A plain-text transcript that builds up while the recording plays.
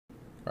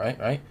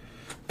Right.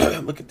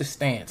 Look at the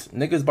stance.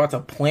 Nigga's about to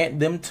plant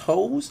them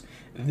toes.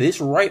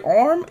 This right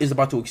arm is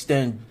about to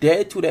extend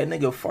dead to that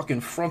nigga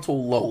fucking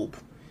frontal lobe.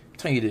 I'm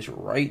telling you this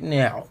right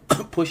now.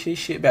 Push his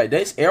shit back.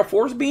 This Air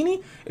Force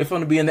beanie is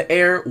gonna be in the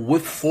air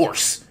with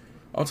force.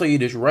 I'll tell you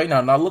this right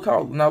now. Now look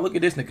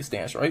at this nigga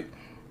stance, right?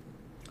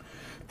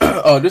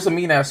 This a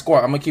mean ass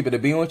squat. I'm gonna keep it a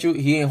beam with you.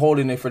 He ain't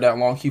holding it for that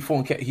long. He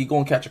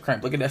gonna catch a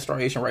cramp. Look at that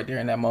striation right there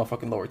in that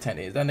motherfucking lower 10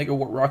 is. That nigga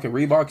rocking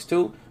Reeboks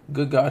too?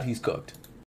 Good God, he's cooked.